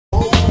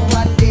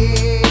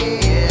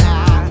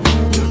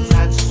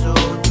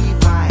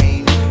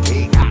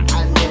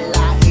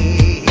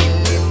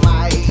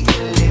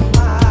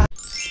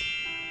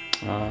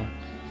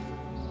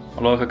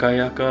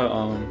Kakayaka.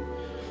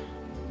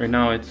 Right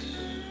now it's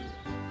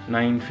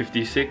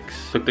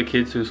 9:56. Took the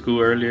kids to school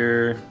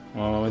earlier.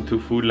 Went to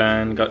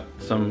Foodland, got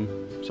some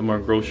more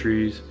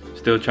groceries.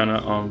 Still trying to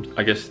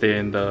I guess stay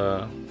in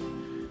the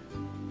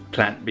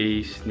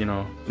plant-based, you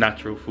know,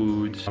 natural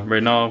foods.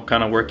 Right now I'm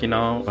kind of working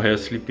out. I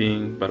was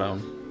sleeping, but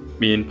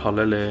me and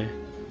Paulele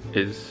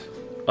is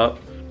up.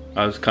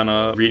 I was kind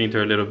of reading to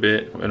her a little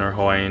bit in her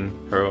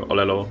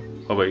Olelo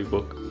Hawaii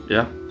book.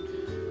 Yeah,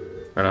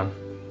 right on.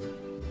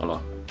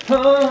 Aloha.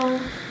 Oh,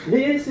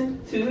 listen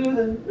to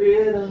the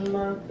rhythm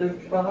of the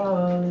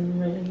falling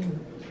rain.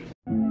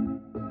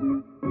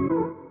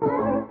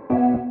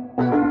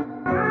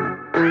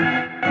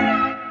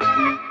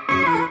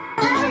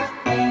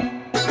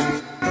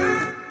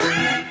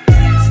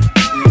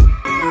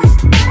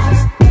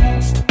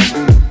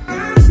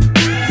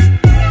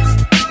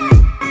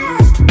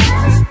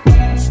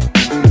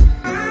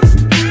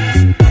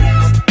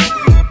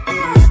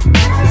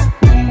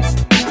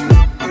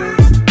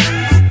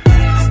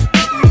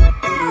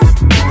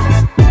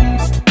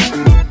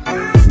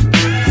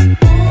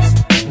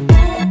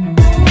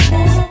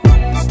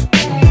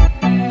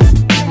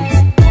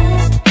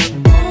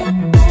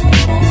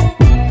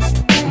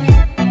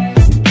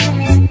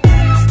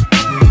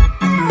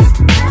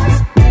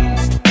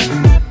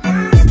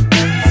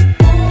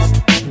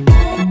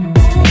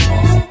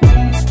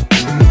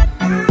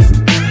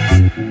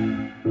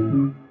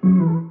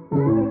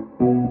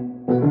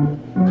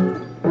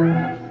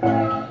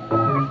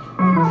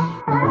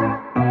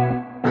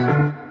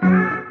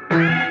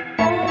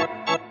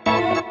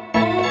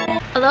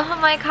 Aloha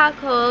Mai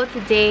Kākou.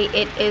 Today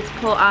it is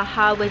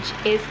Po'aha, which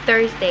is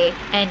Thursday,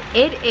 and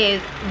it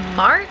is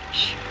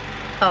March.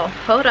 Oh,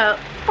 hold up.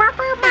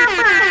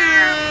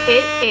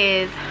 It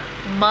is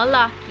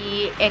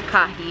Malaki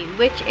Keahi,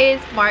 which is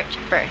March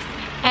 1st.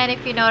 And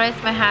if you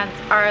notice, my hands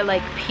are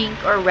like pink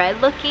or red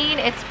looking.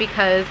 It's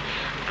because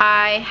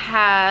I'm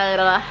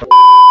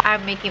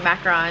making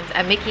macarons.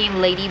 I'm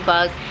making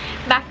ladybug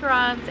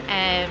macarons,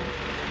 and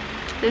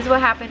this is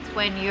what happens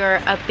when you're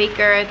a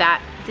baker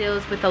that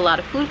deals with a lot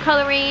of food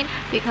coloring,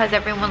 because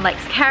everyone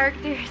likes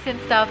characters and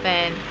stuff,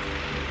 and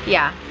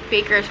yeah,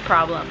 baker's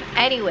problem.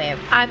 Anyway,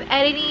 I'm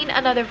editing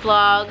another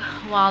vlog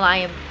while I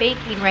am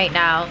baking right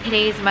now.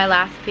 Today is my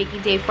last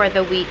baking day for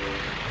the week,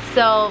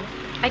 so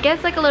I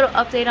guess like a little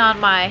update on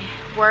my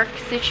work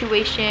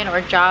situation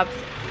or jobs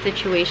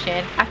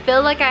situation. I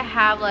feel like I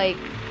have like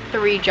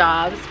 3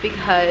 jobs,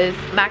 because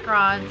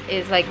macarons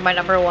is like my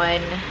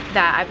 #1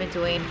 that I've been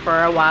doing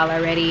for a while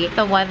already,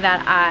 the one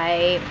that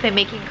I've been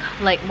making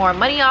like more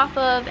money off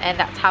of, and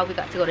that's how we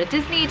got to go to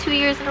Disney 2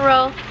 years in a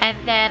row. And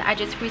then I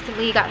just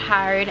recently got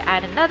hired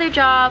at another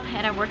job,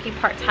 and I'm working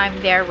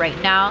part-time there right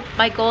now.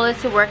 My goal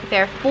is to work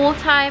there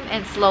full-time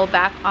and slow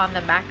back on the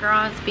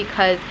macarons,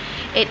 because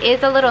it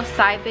is a little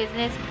side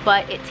business,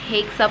 but it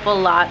takes up a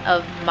lot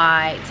of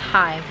my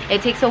time.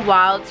 It takes a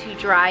while to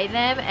dry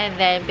them and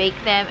then bake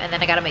them, and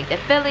then I gotta make the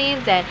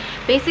fillings, and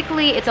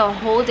basically it's a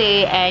whole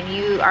day. And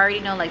you already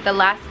know, like the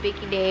last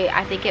baking day,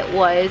 I think it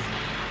was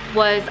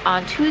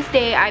on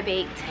Tuesday. I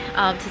baked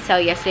to sell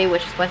yesterday,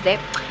 which is Wednesday.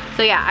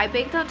 So yeah, I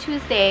baked on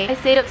Tuesday. I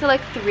stayed up till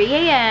like 3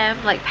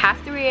 a.m, like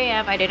past 3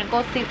 a.m. I didn't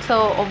go to sleep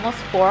till almost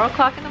 4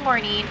 o'clock in the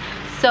morning.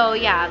 So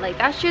yeah, like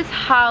that's just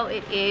how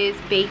it is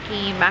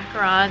baking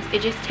macarons.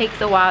 It just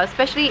takes a while,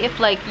 especially if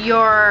like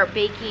you're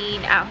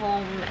baking at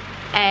home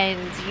and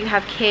you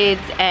have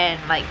kids and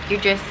like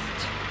you're just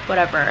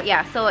whatever.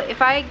 Yeah, so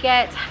if I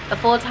get a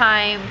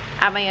full-time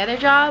at my other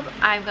job,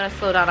 I'm gonna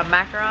slow down on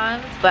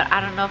macarons, but I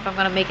don't know if I'm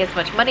gonna make as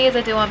much money as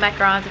I do on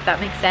macarons, if that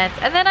makes sense.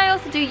 And then I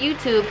also do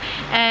YouTube,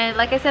 and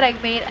like I said, I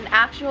made an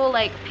actual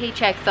like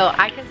paycheck, so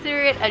I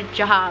consider it a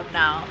job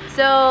now.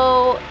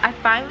 So I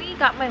finally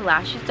got my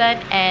lashes done,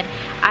 and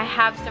I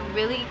have some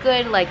really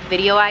good like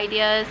video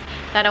ideas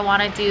that I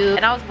want to do,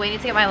 and I was waiting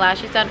to get my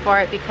lashes done for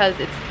it because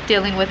it's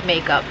dealing with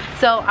makeup.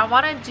 So I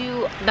want to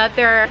do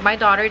another, my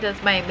daughter does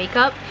my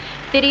makeup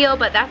video,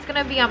 but that's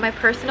gonna be on my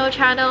personal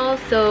channel,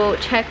 so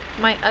check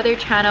my other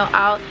channel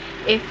out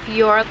if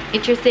you're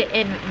interested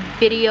in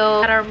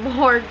videos that are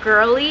more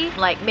girly,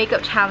 like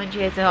makeup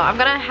challenges. So I'm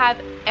gonna have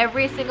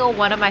every single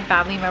one of my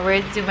family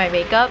members do my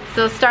makeup.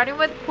 So starting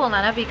with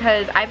Paulana,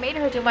 because I made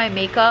her do my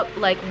makeup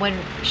like when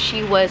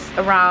she was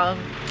around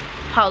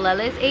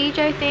Paulela's age,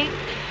 I think,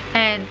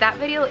 and that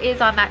video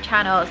is on that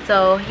channel.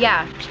 So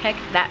yeah, check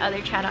that other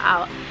channel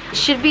out. It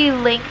should be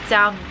linked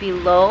down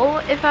below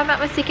if I'm not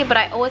mistaken, but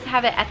I always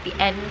have it at the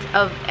end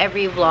of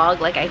every vlog,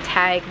 like I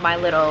tag my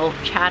little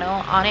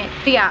channel on it.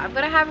 But yeah, I'm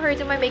gonna have her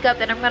do my makeup,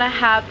 then I'm gonna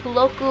have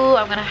Puloku,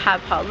 I'm gonna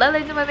have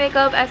Paulele do my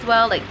makeup as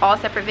well, like all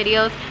separate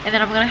videos, and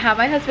then I'm gonna have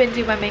my husband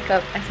do my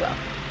makeup as well.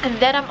 And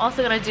then I'm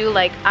also gonna do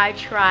like I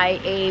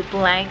try a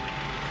blank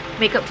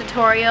makeup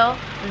tutorial,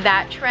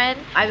 that trend.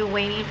 I've been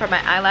waiting for my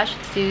eyelashes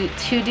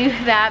to do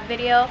that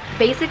video.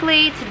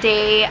 Basically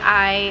today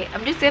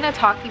I'm just in a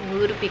talking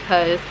mood,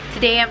 because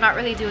today I'm not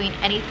really doing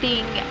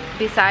anything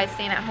besides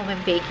staying at home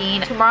and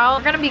baking. Tomorrow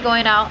we're gonna be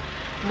going out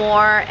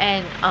more,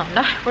 and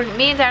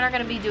me and Dan are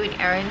gonna be doing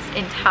errands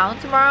in town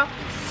tomorrow.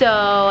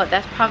 So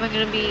that's probably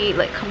gonna be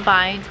like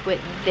combined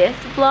with this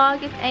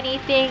vlog if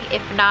anything.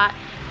 If not,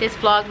 this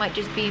vlog might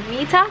just be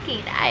me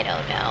talking. I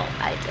don't know.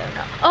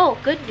 Oh,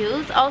 good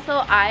news.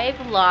 Also,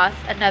 I've lost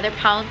another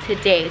pound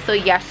today. So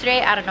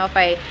yesterday, I don't know if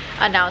I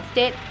announced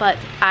it, but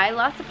I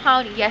lost a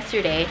pound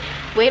yesterday.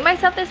 Weighed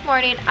myself this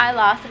morning, I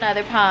lost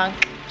another pound.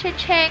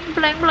 Cha-ching,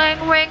 bling bling,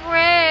 ring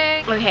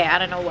ring. Okay, I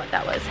don't know what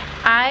that was.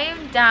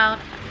 I'm down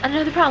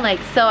another pound. Like,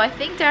 so I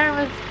think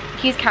Darren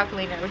he's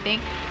calculating everything.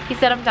 He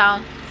said I'm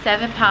down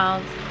 7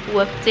 pounds.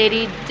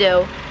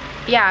 Whoop-diddy-do.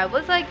 Yeah, I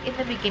was like in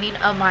the beginning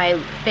of my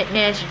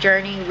fitness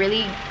journey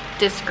really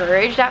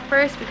discouraged at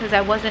first because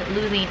I wasn't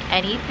losing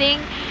anything,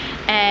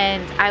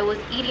 and I was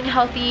eating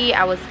healthy.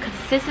 I was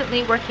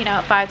consistently working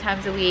out 5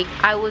 times a week.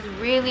 I was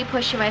really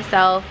pushing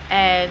myself,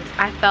 and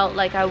I felt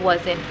like I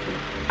wasn't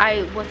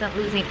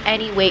losing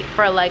any weight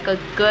for like a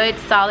good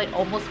solid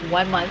almost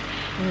 1 month,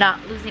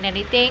 not losing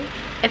anything.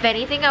 If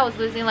anything, I was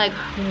losing like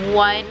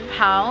 1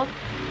 pound,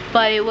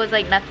 but it was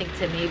like nothing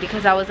to me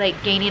because I was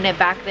like gaining it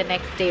back the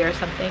next day or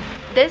something.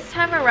 This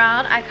time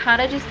around, I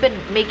kind of just been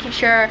making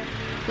sure,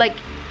 like,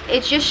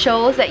 it just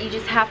shows that you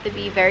just have to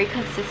be very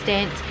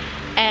consistent,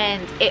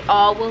 and it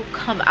all will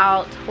come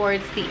out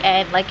towards the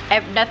end. Like,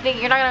 nothing,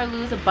 you're not gonna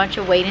lose a bunch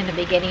of weight in the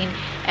beginning,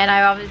 and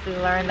I obviously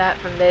learned that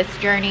from this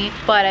journey.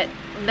 But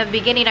in the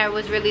beginning, I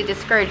was really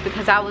discouraged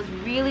because I was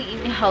really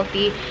eating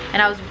healthy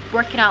and I was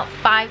working out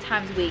 5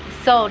 times a week.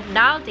 So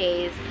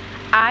nowadays,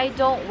 I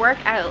don't work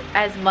out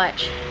as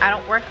much. I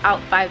don't work out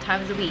 5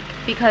 times a week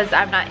because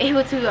I'm not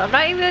able to.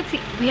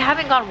 We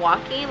haven't gone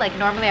walking. Like,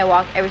 normally I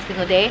walk every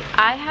single day.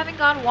 I haven't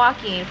gone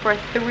walking for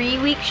 3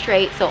 weeks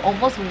straight, so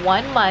almost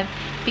 1 month,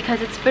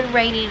 because it's been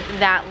raining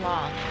that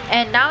long.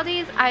 And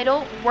nowadays I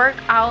don't work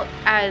out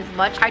as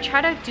much. I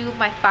try to do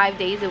my 5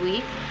 days a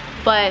week,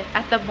 but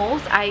at the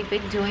most I've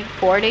been doing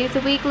 4 days a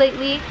week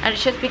lately, and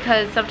it's just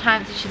because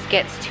sometimes it just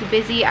gets too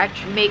busy. I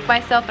make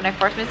myself and I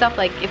force myself,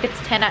 like if it's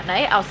 10 at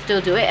night, I'll still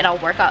do it and I'll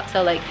work out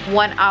till like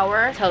 1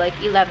 hour till like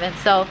 11.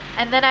 So,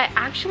 and then I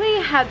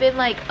actually have been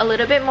like a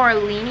little bit more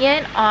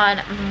lenient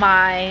on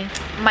my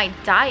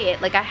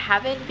diet. Like, I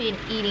haven't been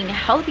eating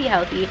healthy.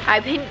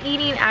 I've been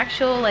eating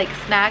actual like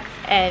snacks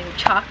and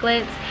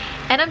chocolates,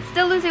 and I'm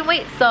still losing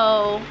weight,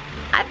 so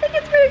I think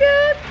it's pretty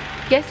good.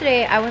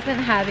 Yesterday I wasn't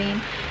having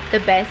the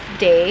best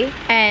day,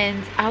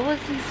 and I was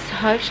in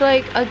such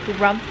like a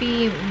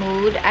grumpy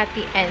mood at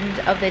the end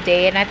of the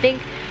day. And I think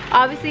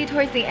obviously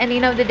towards the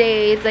ending of the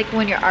day, it's like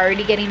when you're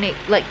already getting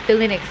like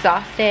feeling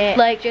exhausted,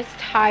 like just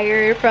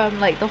tired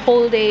from like the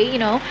whole day, you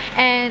know.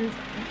 And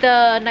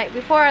the night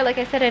before, like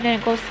I said, I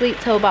didn't go to sleep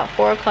till about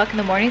 4 o'clock in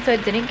the morning, so I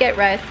didn't get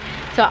rest.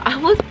 So I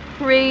was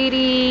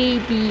pretty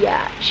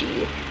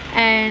biatchy,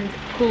 and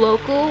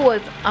Puloku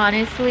was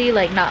honestly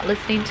like not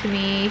listening to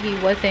me. He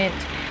wasn't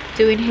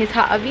doing his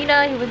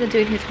ha'awina, he wasn't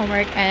doing his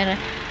homework, and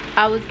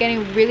I was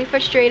getting really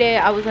frustrated.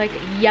 I was like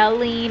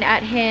yelling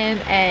at him,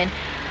 and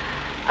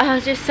I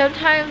was just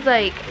sometimes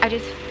like, I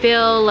just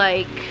feel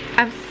like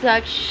I'm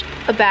such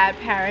a bad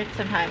parent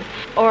sometimes,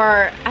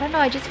 or I don't know,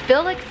 I just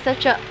feel like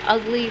such a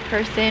ugly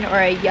person or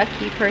a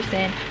yucky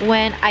person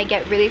when I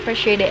get really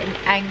frustrated and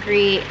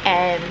angry,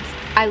 and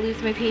I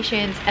lose my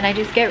patience, and I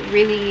just get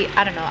really,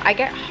 I don't know, I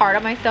get hard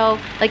on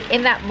myself. Like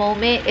in that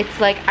moment, it's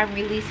like I'm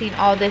releasing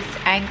all this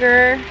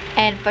anger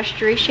and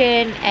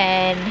frustration,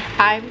 and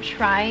I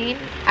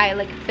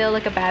like feel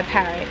like a bad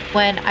parent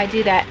when I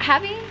do that.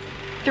 Having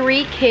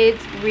 3 kids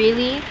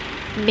really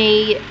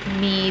made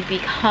me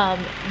become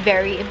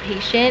very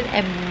impatient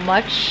and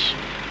much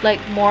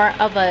like more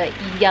of a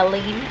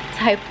yelling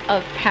type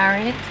of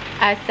parent.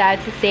 As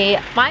sad to say,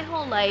 my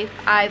whole life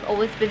I've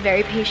always been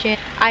very patient.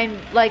 I'm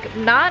like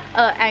not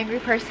an angry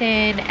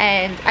person,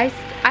 and I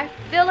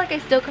feel like I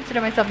still consider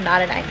myself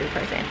not an angry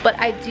person, but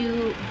I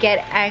do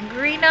get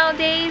angry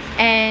nowadays.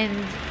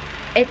 And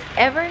it's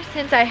ever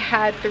since I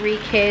had 3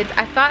 kids.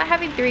 I thought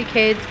having 3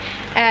 kids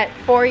at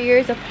 4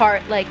 years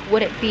apart like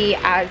wouldn't be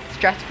as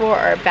stressful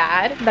or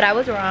bad, but I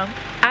was wrong.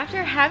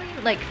 After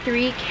having like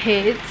 3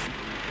 kids,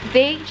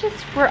 they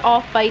just were all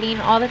fighting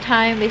all the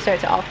time. They start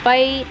to all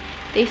fight.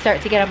 They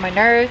start to get on my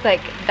nerves.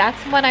 Like, that's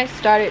when I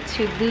started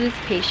to lose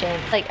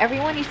patience. Like,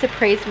 everyone used to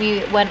praise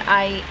me when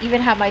I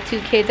even had my 2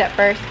 kids at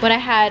first. When I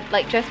had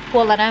like just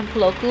Puolana and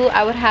Puloku,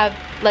 I would have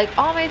like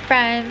all my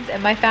friends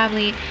and my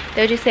family,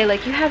 they would just say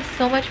like, you have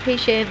so much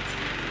patience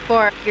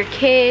for your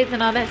kids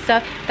and all that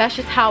stuff. That's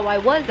just how I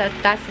was.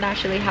 That's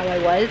naturally how I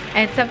was.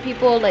 And some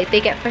people, like, they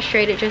get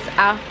frustrated just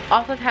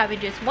off of having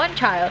just 1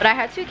 child. But I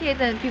had 2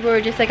 kids, and people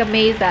were just like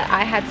amazed that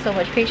I had so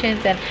much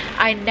patience, and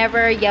I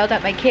never yelled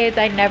at my kids.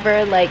 I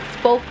never like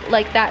spoke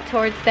like that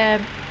towards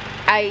them.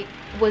 I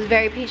was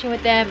very patient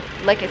with them.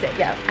 Like I said,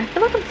 yeah, I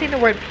feel like I'm saying the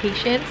word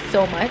patience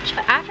so much.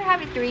 But after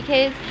having 3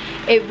 kids,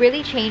 it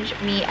really changed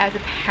me as a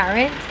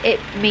parent. It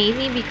made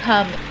me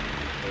become,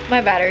 my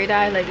battery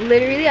died. Like,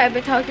 literally, I've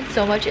been talking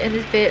so much in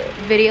this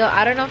video.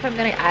 I don't know if I'm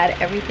gonna add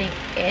everything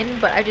in,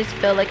 but I just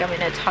feel like I'm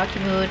in a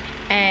talking mood,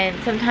 and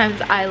sometimes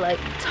I like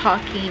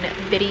talking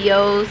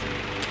videos.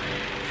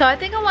 So I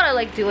think I want to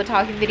like do a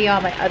talking video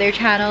on my other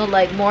channel,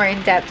 like more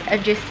in depth,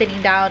 and just sitting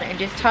down and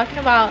just talking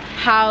about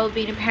how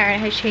being a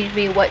parent has changed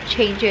me, what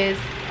changes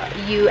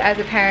you as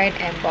a parent,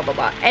 and blah blah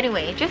blah.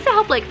 Anyway, just to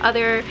help like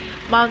other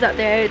moms out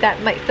there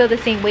that might feel the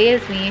same way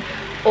as me,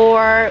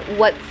 or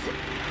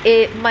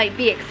it might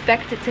be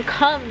expected to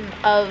come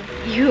of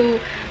you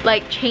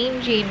like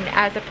changing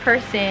as a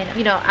person,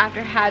 you know,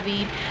 after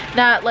having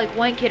not like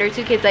 1 kid or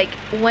 2 kids. Like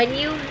when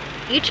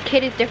each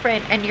kid is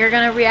different and you're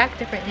gonna react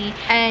differently,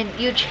 and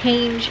you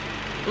change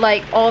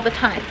like all the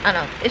time. I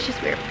don't know, it's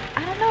just weird.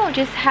 I don't know,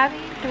 just having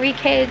 3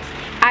 kids,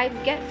 I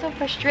get so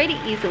frustrated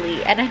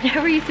easily, and I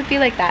never used to feel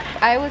like that.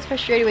 I was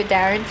frustrated with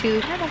Darren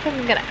too. I don't know if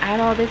I'm gonna add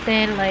all this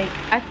in. Like,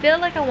 I feel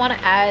like I want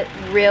to add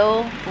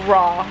real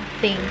raw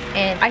things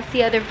in. I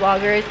see other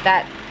vloggers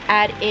that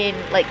add in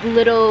like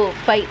little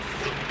fights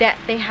that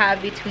they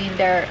have between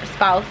their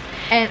spouse,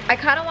 and I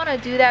kind of want to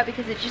do that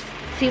because it just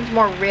seems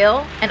more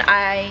real, and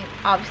I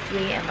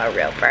obviously am a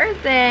real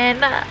person.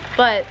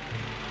 But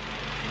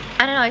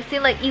I don't know, I see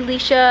like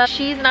Elisha,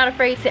 she's not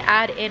afraid to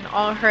add in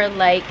all her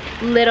like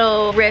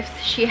little riffs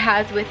she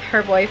has with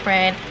her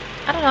boyfriend.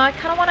 I don't know, I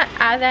kind of want to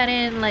add that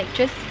in, like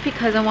just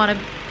because I want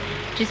to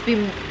just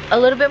be a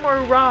little bit more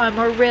raw and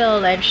more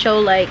real, and show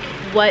like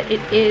what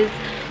it is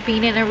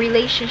being in a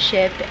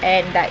relationship,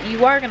 and that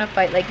you are gonna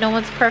fight. Like no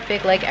one's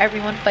perfect, like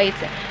everyone fights.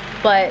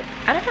 But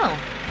I don't know,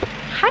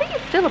 how do you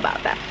feel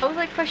about that? I was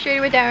like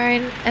frustrated with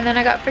Darren, and then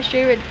I got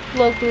frustrated with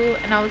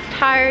Floku, and I was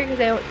tired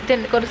because I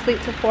didn't go to sleep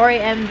till 4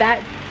 a.m.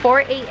 that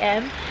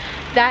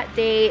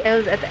day. It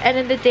was at the end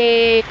of the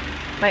day,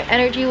 my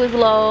energy was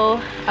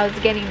low, I was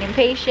getting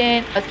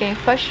impatient, I was getting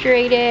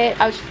frustrated.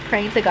 I was just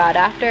praying to God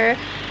after,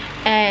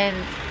 and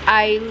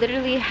I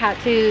literally had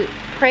to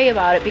pray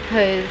about it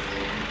because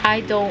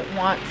I don't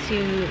want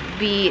to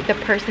be the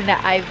person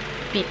that I've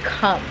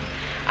become.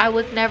 I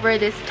was never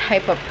this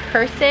type of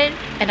person,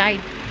 and I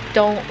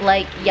don't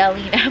like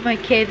yelling at my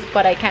kids,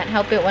 but I can't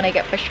help it when I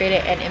get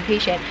frustrated and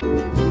impatient.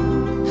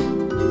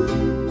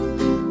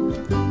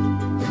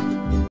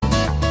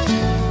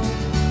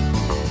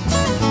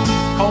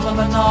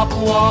 Kaulana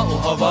pua o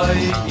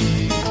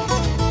Hawai'i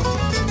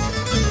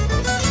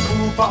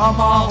Upa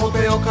ama o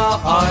te o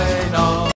ka aina